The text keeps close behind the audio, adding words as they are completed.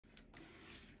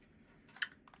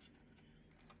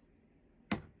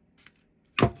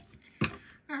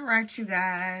All right, you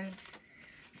guys.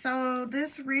 So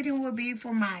this reading will be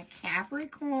for my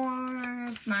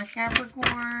Capricorns, my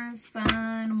Capricorn,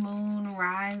 Sun, Moon,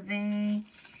 Rising,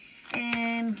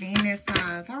 and Venus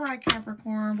signs. All right,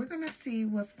 Capricorn, we're going to see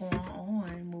what's going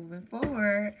on moving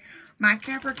forward. My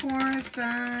Capricorn,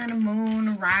 Sun,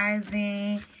 Moon,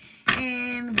 Rising,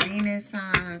 and Venus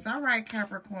signs. All right,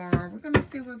 Capricorn, we're going to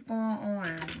see what's going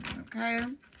on, okay?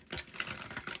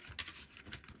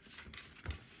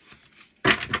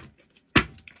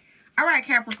 All right,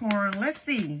 Capricorn, let's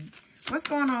see. What's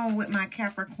going on with my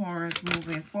Capricorns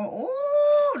moving forward?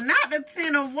 Ooh, not the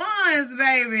 10 of Wands,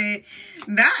 baby.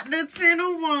 Not the 10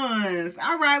 of Wands.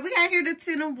 All right, we got here the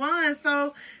 10 of Wands.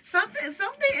 So something is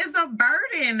a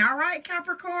burden. All right,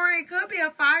 Capricorn. It could be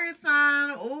a fire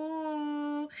sign.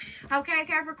 Ooh. Okay,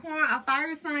 Capricorn, a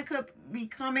fire sign could be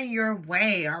coming your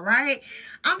way. All right.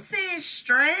 I'm saying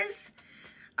stress.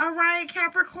 All right,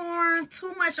 Capricorn,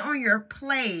 too much on your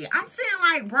plate. I'm saying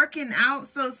like working out.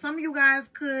 So some of you guys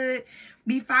could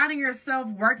be finding yourself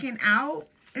working out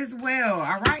as well.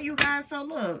 All right, you guys. So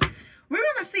look, we're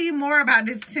going to see more about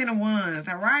this 10 of Wands.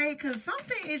 All right, because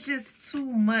something is just too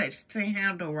much to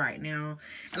handle right now.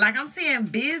 Like I'm saying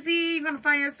busy. You're going to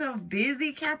find yourself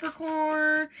busy,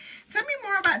 Capricorn. Tell me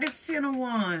more about this 10 of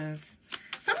Wands.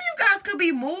 Some of you guys could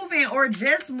be moving or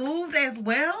just moved as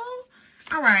well.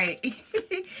 All right.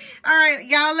 All right,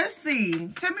 y'all, let's see.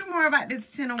 Tell me more about this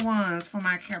 10 of Wands for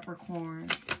my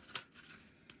Capricorns.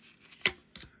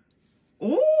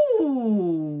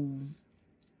 Ooh.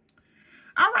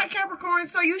 All right, Capricorn.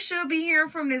 So you should be hearing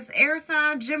from this air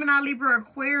sign, Gemini, Libra,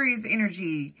 Aquarius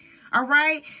energy. All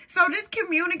right. So this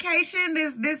communication,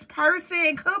 this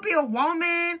person could be a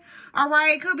woman. All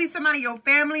right. Could be somebody, your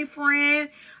family friend.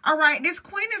 All right. This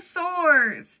Queen of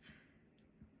Swords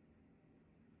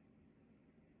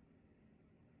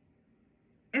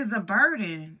is a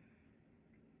burden,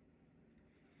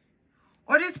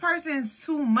 or this person's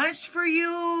too much for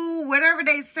you. Whatever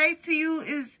they say to you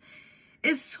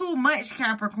is too much,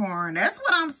 Capricorn. That's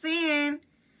what I'm seeing.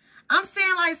 I'm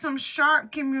seeing like some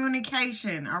sharp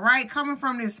communication, all right, coming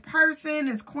from this person,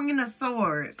 this Queen of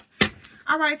Swords.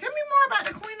 All right, tell me more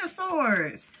about the Queen of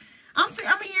Swords. I'm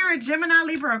hearing Gemini,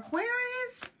 Libra, Aquarius.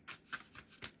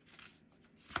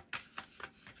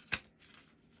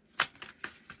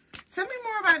 Tell me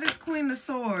more about this Queen of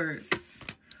Swords.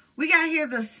 We got here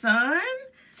the Sun.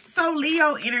 So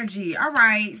Leo energy. All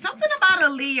right. Something about a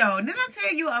Leo. Didn't I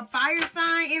tell you a fire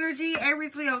sign energy?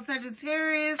 Aries, Leo,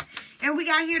 Sagittarius. And we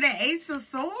got here the Ace of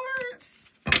Swords.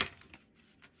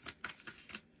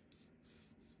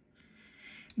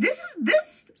 This,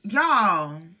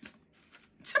 y'all.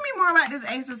 Tell me more about this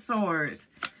Ace of Swords.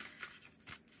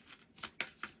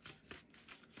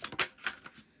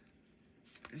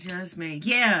 Judgment.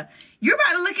 Yeah. You're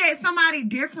about to look at somebody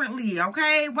differently,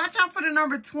 okay? Watch out for the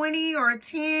number 20 or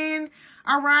 10,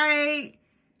 all right?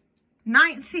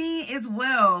 19 as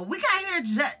well. We got here,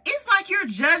 it's like you're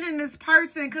judging this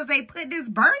person because they put this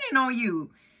burden on you.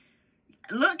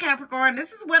 Look, Capricorn,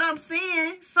 this is what I'm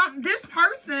seeing. This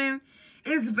person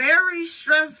is very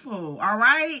stressful, all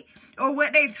right? Or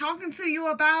what they talking to you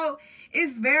about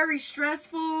is very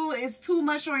stressful. It's too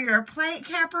much on your plate,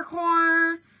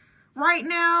 Capricorn. Right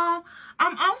now,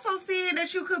 I'm also seeing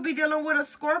that you could be dealing with a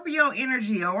Scorpio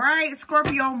energy, all right?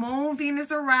 Scorpio moon,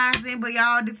 Venus are rising, but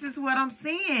y'all, this is what I'm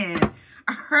seeing.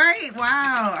 All right,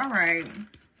 wow, all right.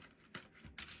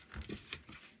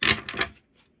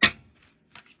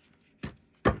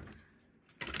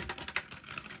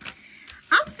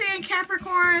 I'm seeing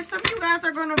Capricorn, some of you guys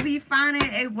are going to be finding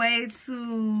a way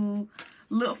to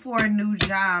look for a new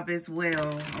job as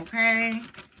well, okay?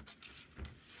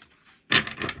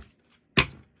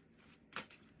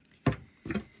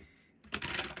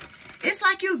 It's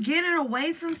like you getting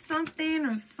away from something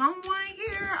or someone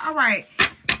here. All right.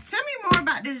 Tell me more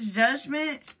about this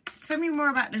judgment. Tell me more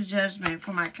about the judgment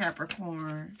for my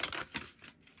Capricorn.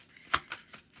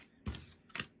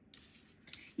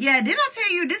 Yeah, didn't I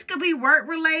tell you this could be work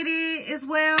related as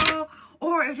well?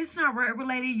 Or if it's not work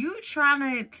related, you trying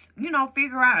to, you know,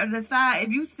 figure out or decide if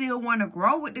you still want to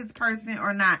grow with this person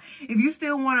or not. If you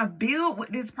still want to build with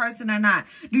this person or not.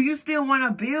 Do you still want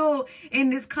to build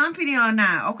in this company or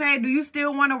not? Okay. Do you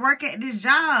still want to work at this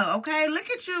job? Okay. Look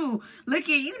at you. Look at,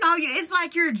 you know, it's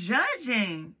like you're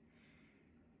judging.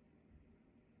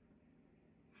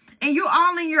 And you're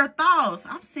all in your thoughts.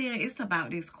 I'm saying it's about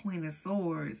this Queen of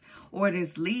Swords or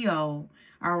this Leo.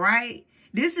 All right.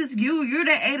 This is you. You're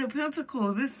the Eight of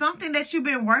Pentacles. It's something that you've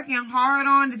been working hard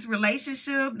on, this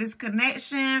relationship, this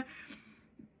connection,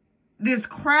 this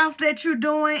craft that you're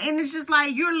doing. And it's just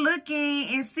like you're looking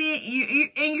and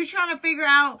seeing, and you're trying to figure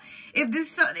out if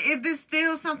this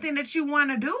still something that you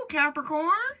want to do, Capricorn.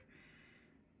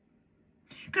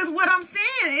 Because what I'm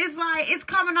saying is like, it's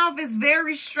coming off as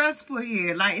very stressful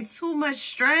here. Like, it's too much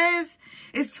stress.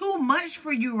 It's too much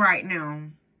for you right now.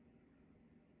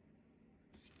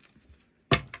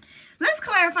 Let's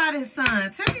clarify this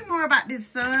sun. Tell me more about this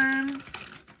sun.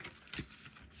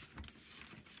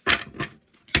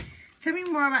 Tell me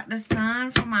more about the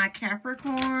sun for my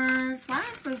Capricorns. Why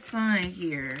is the sun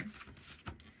here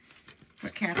for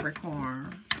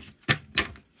Capricorn?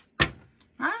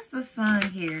 Why is the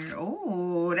sun here?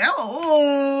 Oh,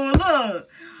 look.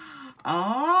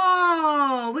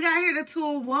 Oh, we got here the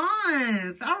 2 of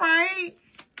Wands. All right.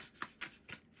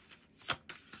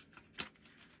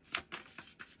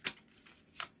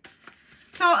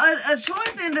 So a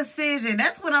choice and decision.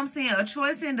 That's what I'm saying. A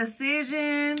choice and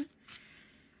decision.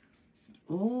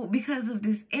 Oh, because of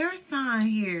this air sign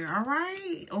here. All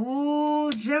right.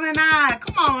 Oh, Gemini.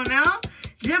 Come on now.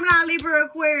 Gemini, Libra,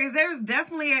 Aquarius. There's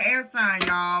definitely an air sign,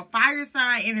 y'all. Fire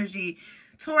sign energy.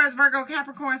 Taurus, Virgo,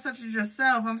 Capricorn, such as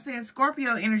yourself. I'm saying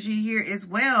Scorpio energy here as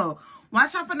well.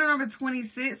 Watch out for the number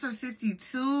 26 or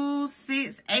 62,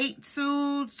 6, 8,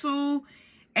 2, 2,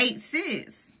 8,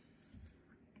 6.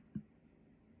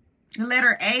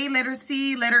 Letter A, letter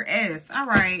C, letter S. All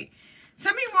right.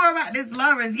 Tell me more about this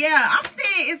lovers. Yeah, I'm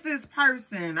saying it's this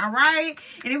person, all right?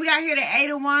 And then we got here the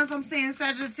 8 of Wands. I'm saying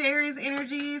Sagittarius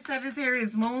energy,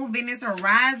 Sagittarius moon, Venus or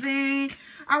rising.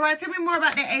 All right, tell me more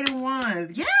about the 8 of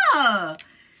Wands. Yeah.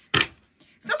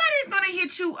 Somebody's going to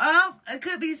hit you up. It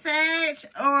could be Sag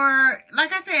or,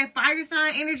 like I said, fire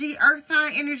sign energy, earth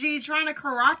sign energy, trying to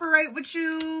cooperate with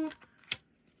you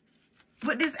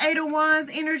with this 8 of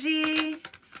Wands energy.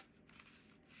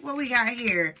 What we got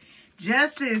here?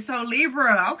 Justice. So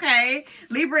Libra. Okay.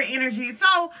 Libra energy.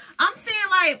 So I'm saying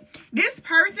like this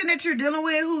person that you're dealing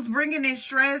with who's bringing in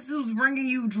stress, who's bringing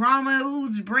you drama,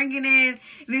 who's bringing in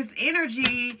this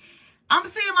energy, I'm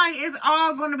saying like it's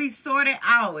all going to be sorted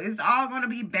out. It's all going to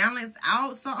be balanced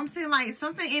out. So I'm saying like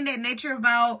something in that nature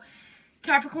about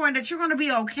Capricorn that you're going to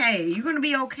be okay. You're going to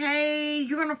be okay.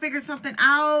 You're going to figure something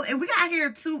out. And we got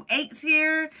here 2 8s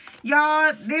here.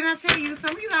 Y'all, didn't I tell you,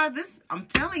 some of you guys, this, I'm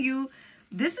telling you,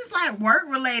 this is like work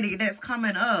related that's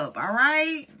coming up. All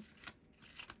right.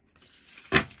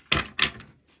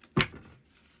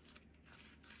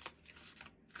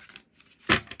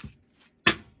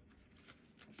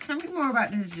 Tell me more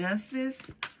about this justice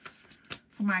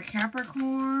for my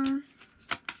Capricorn.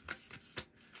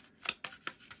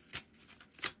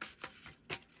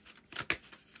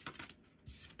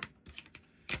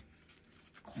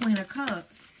 Queen of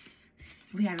Cups.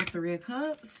 We have the 3 of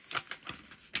Cups.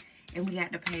 And we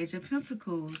got the Page of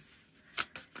Pentacles.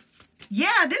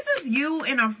 Yeah, this is you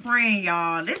and a friend,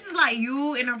 y'all. This is like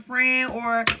you and a friend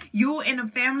or you and a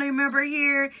family member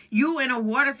here. You and a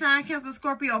water sign, Cancer,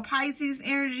 Scorpio, Pisces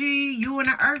energy. You and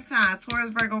an earth sign,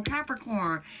 Taurus, Virgo,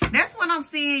 Capricorn. That's what I'm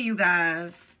seeing, you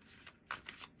guys.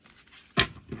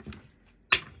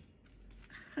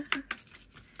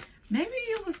 Maybe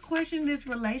you was questioning this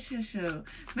relationship.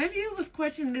 Maybe you was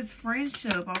questioning this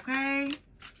friendship, okay?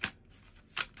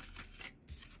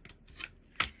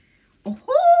 Ooh,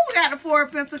 we got the 4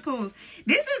 of Pentacles.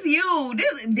 This is you.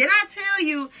 Did I tell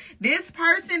you, this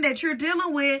person that you're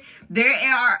dealing with, they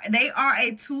are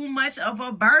a too much of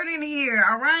a burden here,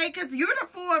 all right? Because you're the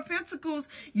 4 of Pentacles.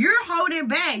 You're holding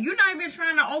back. You're not even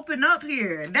trying to open up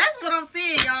here. That's what I'm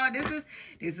saying, y'all.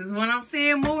 This is what I'm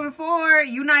saying moving forward.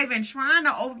 You're not even trying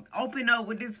to open up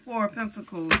with this 4 of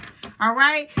Pentacles, all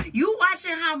right? You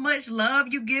watching how much love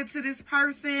you give to this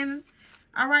person,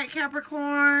 all right,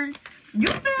 Capricorn? You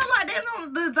feel like they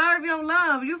don't deserve your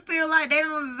love. You feel like they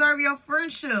don't deserve your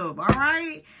friendship, all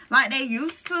right? Like they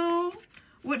used to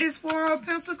with this 4 of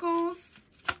Pentacles.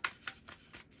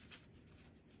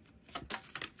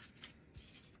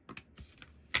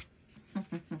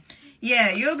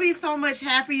 Yeah, you'll be so much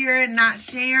happier not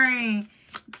sharing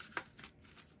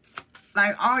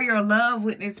like all your love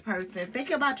with this person. Think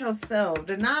about yourself.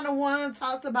 The 9 of Wands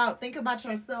talks about think about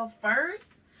yourself first,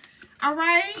 all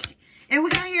right? And we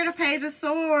got here the Page of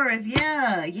Swords.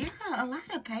 Yeah, a lot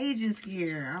of pages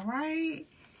here, all right?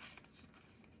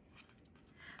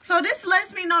 So this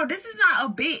lets me know this is not a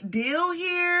big deal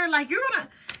here. Like,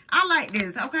 I like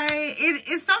this, okay?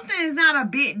 It's something that's not a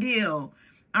big deal,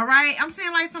 all right? I'm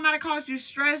saying like somebody caused you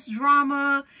stress,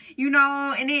 drama, you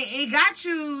know, and it got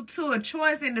you to a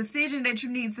choice and decision that you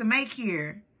need to make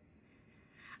here.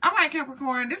 All right,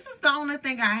 Capricorn, this is the only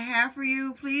thing I have for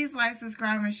you. Please like,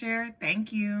 subscribe, and share.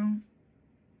 Thank you.